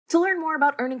To learn more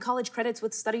about earning college credits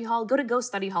with Study Hall, go to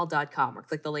gostudyhall.com or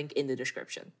click the link in the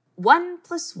description. 1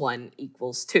 + 1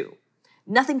 = 2.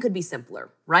 Nothing could be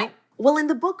simpler, right? Well, in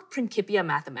the book Principia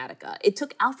Mathematica, it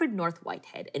took Alfred North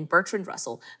Whitehead and Bertrand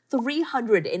Russell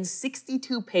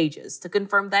 362 pages to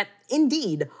confirm that,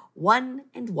 indeed, 1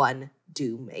 and 1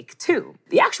 do make 2.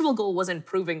 The actual goal wasn't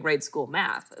proving grade school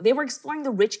math. They were exploring the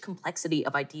rich complexity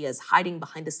of ideas hiding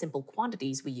behind the simple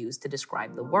quantities we use to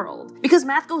describe the world. Because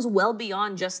math goes well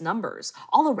beyond just numbers.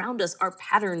 All around us are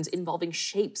patterns involving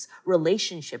shapes,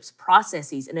 relationships,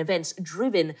 processes, and events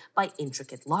driven by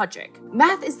intricate logic.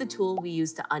 Math is the tool we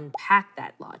use to unpack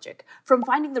that logic, from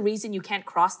finding the reason you can't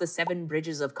cross the 7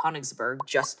 bridges of Königsberg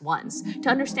just once, to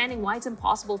understanding why it's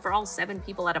impossible for all 7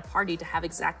 people at a party to have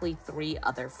exactly 3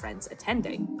 other friends attending.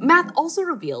 Math also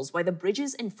reveals why the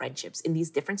bridges and friendships in these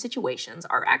different situations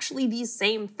are actually the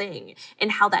same thing,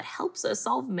 and how that helps us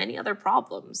solve many other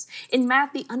problems. In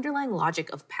math, the underlying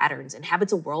logic of patterns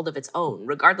inhabits a world of its own,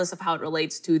 regardless of how it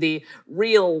relates to the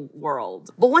real world.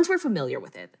 But once we're familiar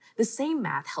with it, the same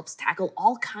math helps tackle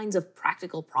all kinds of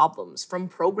practical problems, from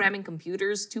programming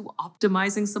computers to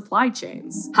optimizing supply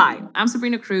chains. Hi, I'm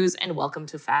Sabrina Cruz, and welcome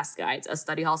to Fast Guides, a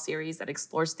study hall series that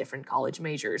explores different college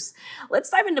majors. Let's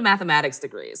dive into mathematics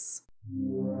degrees.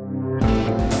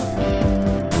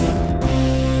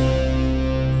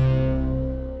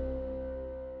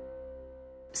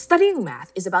 Studying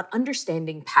math is about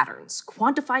understanding patterns,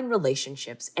 quantifying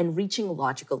relationships, and reaching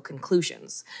logical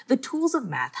conclusions. The tools of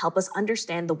math help us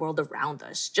understand the world around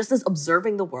us, just as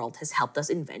observing the world has helped us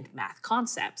invent math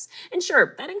concepts. And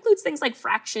sure, that includes things like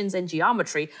fractions and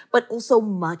geometry, but also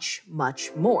much,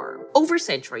 much more. Over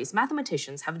centuries,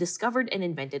 mathematicians have discovered and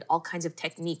invented all kinds of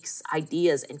techniques,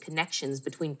 ideas, and connections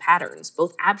between patterns,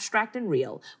 both abstract and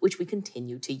real, which we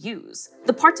continue to use.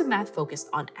 The parts of math focused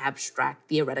on abstract,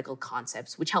 theoretical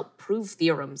concepts, which help prove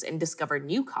theorems and discover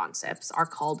new concepts, are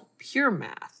called pure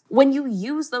math. When you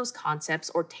use those concepts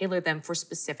or tailor them for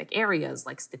specific areas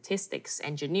like statistics,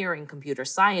 engineering, computer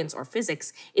science, or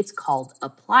physics, it's called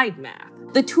applied math.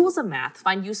 The tools of math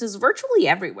find uses virtually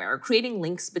everywhere, creating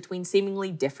links between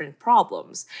seemingly different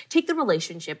problems. Take the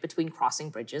relationship between crossing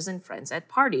bridges and friends at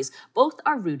parties. Both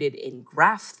are rooted in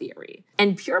graph theory.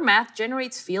 And pure math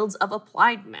generates fields of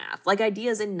applied math, like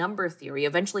ideas in number theory,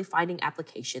 eventually finding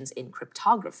applications in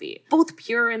cryptography. Both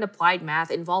pure and applied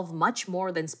math involve much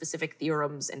more than specific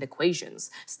theorems and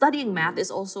equations. Studying math is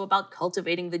also about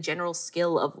cultivating the general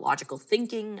skill of logical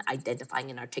thinking, identifying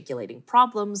and articulating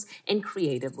problems, and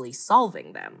creatively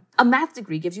solving them. A math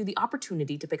degree gives you the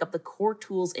opportunity to pick up the core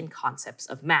tools and concepts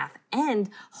of math and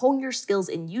hone your skills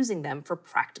in using them for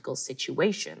practical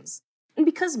situations. And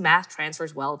because math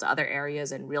transfers well to other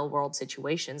areas and real-world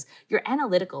situations, your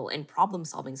analytical and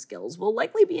problem-solving skills will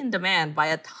likely be in demand by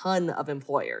a ton of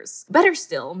employers. Better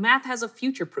still, math has a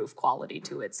future-proof quality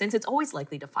to it, since it's always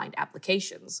likely to find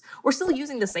applications. We're still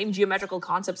using the same geometrical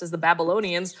concepts as the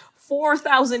Babylonians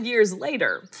 4,000 years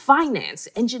later. Finance,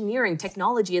 engineering,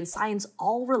 technology, and science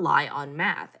all rely on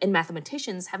math, and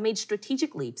mathematicians have made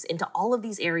strategic leaps into all of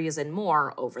these areas and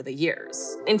more over the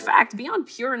years. In fact, beyond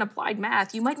pure and applied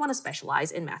math, you might want to specialize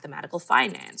in mathematical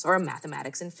finance or a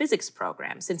mathematics and physics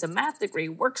program, since a math degree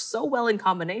works so well in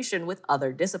combination with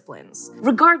other disciplines.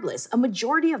 Regardless, a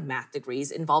majority of math degrees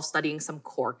involve studying some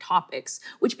core topics,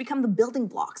 which become the building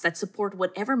blocks that support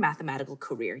whatever mathematical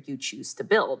career you choose to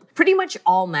build. Pretty much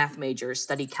all math majors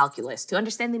study calculus to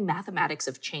understand the mathematics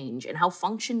of change and how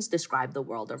functions describe the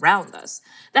world around us.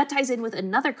 That ties in with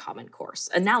another common course,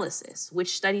 analysis,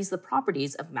 which studies the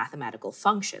properties of mathematical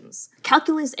functions.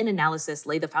 Calculus and analysis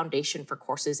lay the foundation for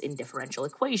courses in differential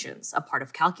equations, a part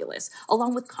of calculus,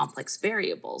 along with complex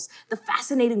variables, the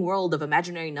fascinating world of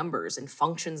imaginary numbers and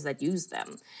functions that use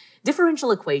them.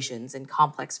 Differential equations and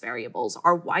complex variables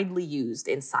are widely used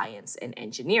in science and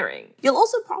engineering. You'll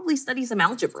also probably study some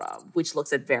algebra, which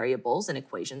looks at variables and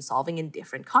equation solving in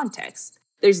different contexts.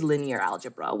 There's linear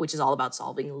algebra, which is all about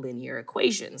solving linear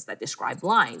equations that describe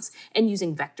lines and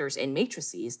using vectors and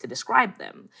matrices to describe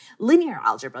them. Linear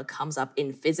algebra comes up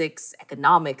in physics,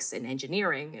 economics, and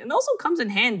engineering, and also comes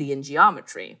in handy in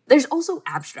geometry. There's also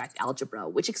abstract algebra,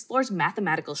 which explores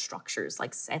mathematical structures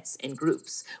like sets and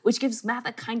groups, which gives math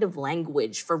a kind of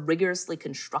language for rigorously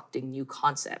constructing new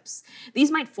concepts. These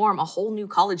might form a whole new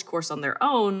college course on their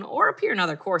own, or appear in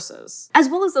other courses. As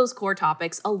well as those core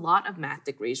topics, a lot of math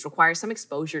degrees require some experience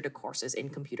exposure to courses in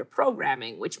computer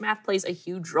programming, which math plays a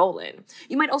huge role in.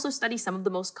 You might also study some of the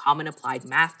most common applied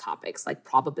math topics like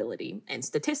probability and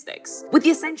statistics. With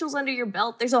the essentials under your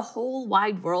belt, there's a whole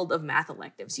wide world of math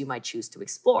electives you might choose to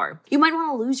explore. You might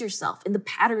want to lose yourself in the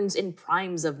patterns and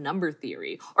primes of number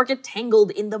theory, or get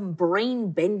tangled in the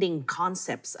brain-bending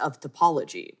concepts of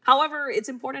topology. However, it's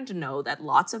important to know that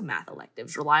lots of math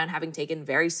electives rely on having taken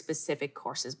very specific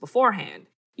courses beforehand.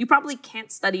 You probably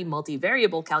can't study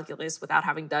multivariable calculus without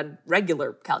having done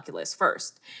regular calculus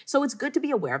first, so it's good to be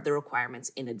aware of the requirements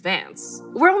in advance.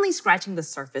 We're only scratching the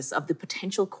surface of the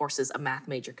potential courses a math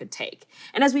major could take,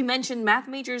 and as we mentioned, math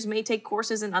majors may take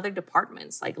courses in other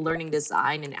departments like learning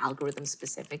design and algorithm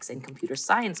specifics in computer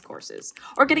science courses,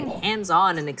 or getting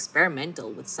hands-on and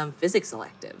experimental with some physics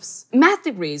electives. Math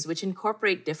degrees, which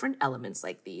incorporate different elements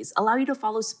like these, allow you to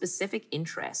follow specific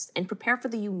interests and prepare for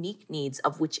the unique needs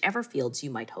of whichever fields you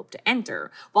might hope to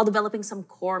enter, while developing some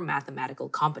core mathematical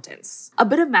competence. A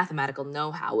bit of mathematical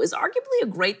know-how is arguably a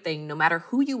great thing no matter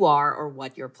who you are or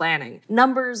what you're planning.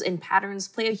 Numbers and patterns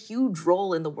play a huge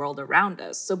role in the world around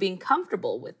us, so being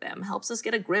comfortable with them helps us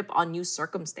get a grip on new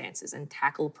circumstances and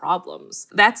tackle problems.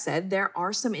 That said, there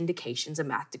are some indications a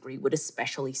math degree would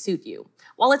especially suit you.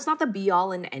 While it's not the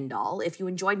be-all and end-all, if you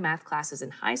enjoyed math classes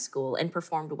in high school and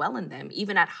performed well in them,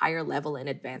 even at higher level and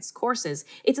advanced courses,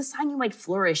 it's a sign you might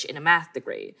flourish in a math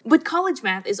degree. But college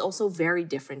math is also very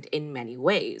different in many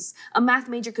ways. A math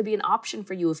major could be an option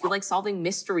for you if you like solving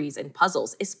mysteries and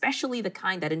puzzles, especially the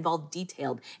kind that involve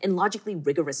detailed and logically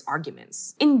rigorous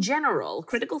arguments. In general,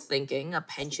 critical thinking, a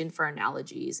penchant for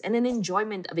analogies, and an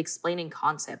enjoyment of explaining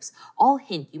concepts all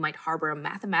hint you might harbor a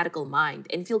mathematical mind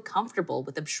and feel comfortable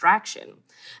with abstraction.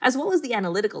 As well as the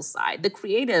analytical side, the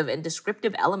creative and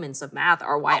descriptive elements of math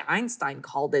are why Einstein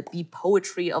called it the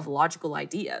poetry of logical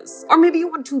ideas. Or maybe you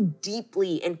want to deeply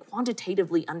and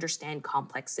quantitatively understand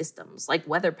complex systems like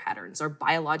weather patterns or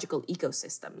biological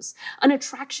ecosystems. An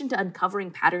attraction to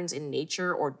uncovering patterns in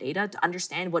nature or data to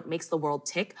understand what makes the world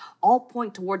tick all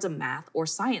point towards a math or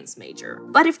science major.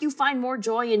 But if you find more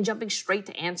joy in jumping straight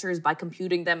to answers by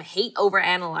computing them, hate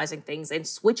overanalyzing things, and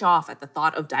switch off at the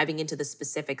thought of diving into the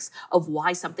specifics of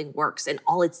why something works and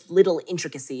all its little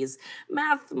intricacies,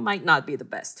 math might not be the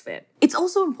best fit. It's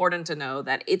also important to know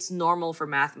that it's normal for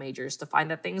math majors to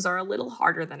find that things are a little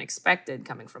harder than expected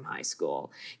coming from high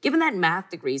school. Given that math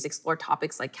degrees explore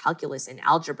topics like calculus and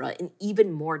algebra in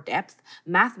even more depth,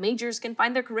 math majors can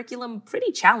find their curriculum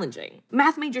pretty challenging.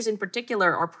 Math majors in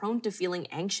particular are prone to feeling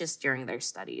anxious during their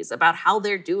studies about how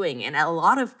they're doing, and a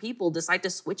lot of people decide to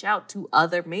switch out to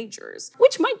other majors,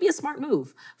 which might be a smart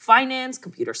move. Finance,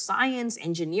 computer science,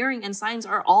 engineering, and science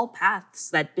are all paths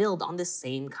that build on the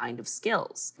same kind of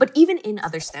skills. But even in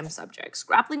other STEM subjects,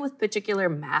 grappling with particular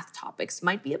math topics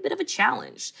might be a bit of a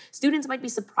challenge. Students might be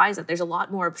surprised that there's a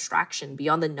lot more abstraction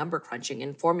beyond the number crunching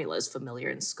and formulas familiar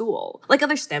in school. Like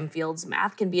other STEM fields,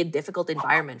 math can be a difficult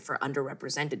environment for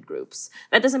underrepresented groups.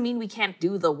 That doesn't mean we can't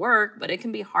do the work, but it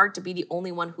can be hard to be the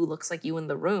only one who looks like you in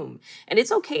the room. And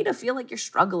it's okay to feel like you're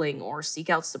struggling or seek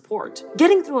out support.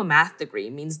 Getting through a math degree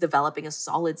means developing a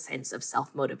solid sense of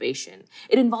self-motivation.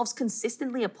 It involves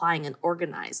consistently applying an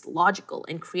organized, logical,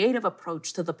 and creative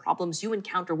approach to the problems you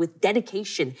encounter with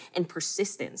dedication and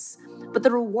persistence. But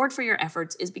the reward for your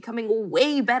efforts is becoming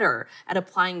way better at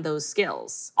applying those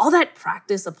skills. All that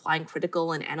practice applying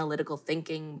critical and analytical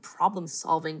thinking, problem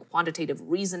solving, quantitative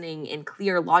reasoning, and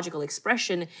clear logical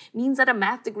expression means that a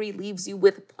math degree leaves you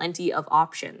with plenty of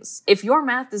options. If your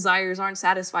math desires aren't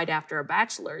satisfied after a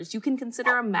bachelor's, you can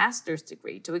consider a master's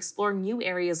degree to explore new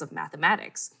areas of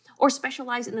mathematics, or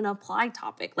specialize in an applied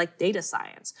topic like data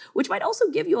science, which might also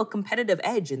give you a competitive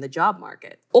edge in the job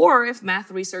market. Or if math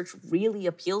research really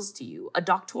appeals to you, a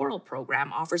doctoral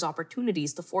program offers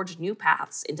opportunities to forge new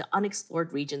paths into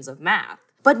unexplored regions of math.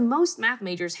 But most math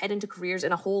majors head into careers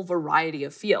in a whole variety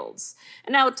of fields.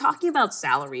 And now, talking about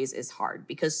salaries is hard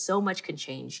because so much can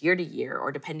change year to year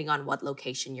or depending on what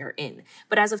location you're in.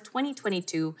 But as of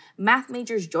 2022, math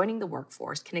majors joining the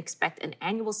workforce can expect an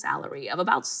annual salary of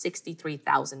about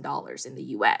 $63,000 in the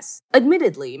US.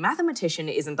 Admittedly, mathematician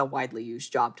isn't a widely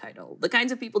used job title. The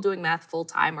kinds of people doing math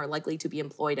full-time are likely to be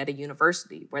employed at a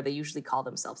university, where they usually call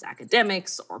themselves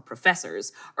academics or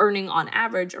professors, earning on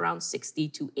average around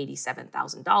 $60,000 to $87,000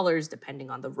 $100,000 depending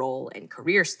on the role and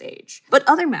career stage. But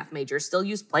other math majors still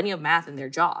use plenty of math in their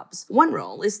jobs. One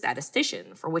role is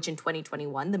statistician, for which in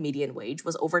 2021 the median wage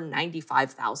was over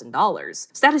 $95,000.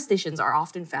 Statisticians are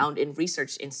often found in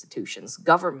research institutions,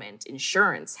 government,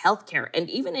 insurance, healthcare, and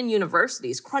even in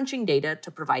universities, crunching data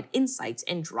to provide insights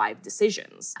and drive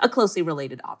decisions. A closely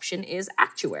related option is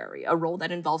actuary, a role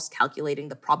that involves calculating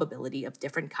the probability of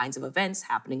different kinds of events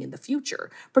happening in the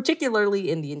future, particularly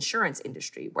in the insurance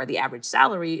industry, where the average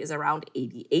salary is around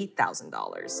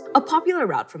 $88,000. A popular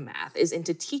route from math is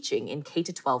into teaching in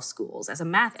K-12 schools as a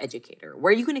math educator,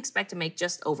 where you can expect to make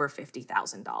just over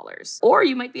 $50,000. Or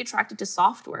you might be attracted to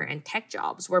software and tech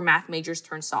jobs, where math majors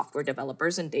turned software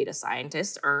developers and data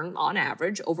scientists earn, on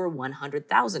average, over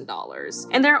 $100,000.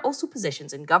 And there are also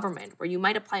positions in government, where you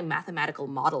might apply mathematical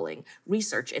modeling,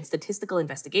 research, and statistical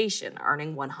investigation,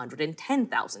 earning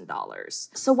 $110,000.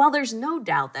 So while there's no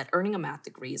doubt that earning a math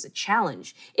degree is a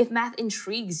challenge, if math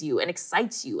intrigues you and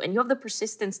excites you, and you have the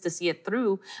persistence to see it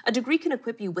through, a degree can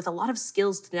equip you with a lot of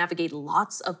skills to navigate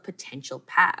lots of potential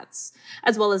paths.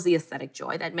 As well as the aesthetic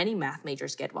joy that many math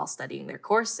majors get while studying their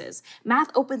courses, math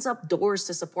opens up doors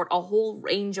to support a whole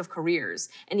range of careers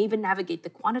and even navigate the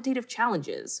quantitative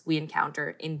challenges we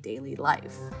encounter in daily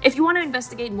life. If you want to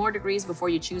investigate more degrees before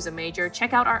you choose a major,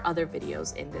 check out our other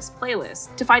videos in this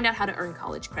playlist. To find out how to earn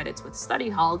college credits with Study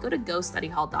Hall, go to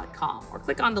gostudyhall.com or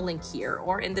click on the link here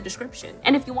or in the description.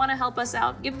 And if you want to help us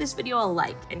out, give this video a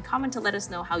like and comment to let us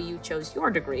know how you chose your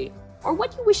degree or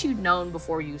what you wish you'd known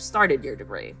before you started your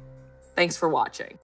degree. Thanks for watching.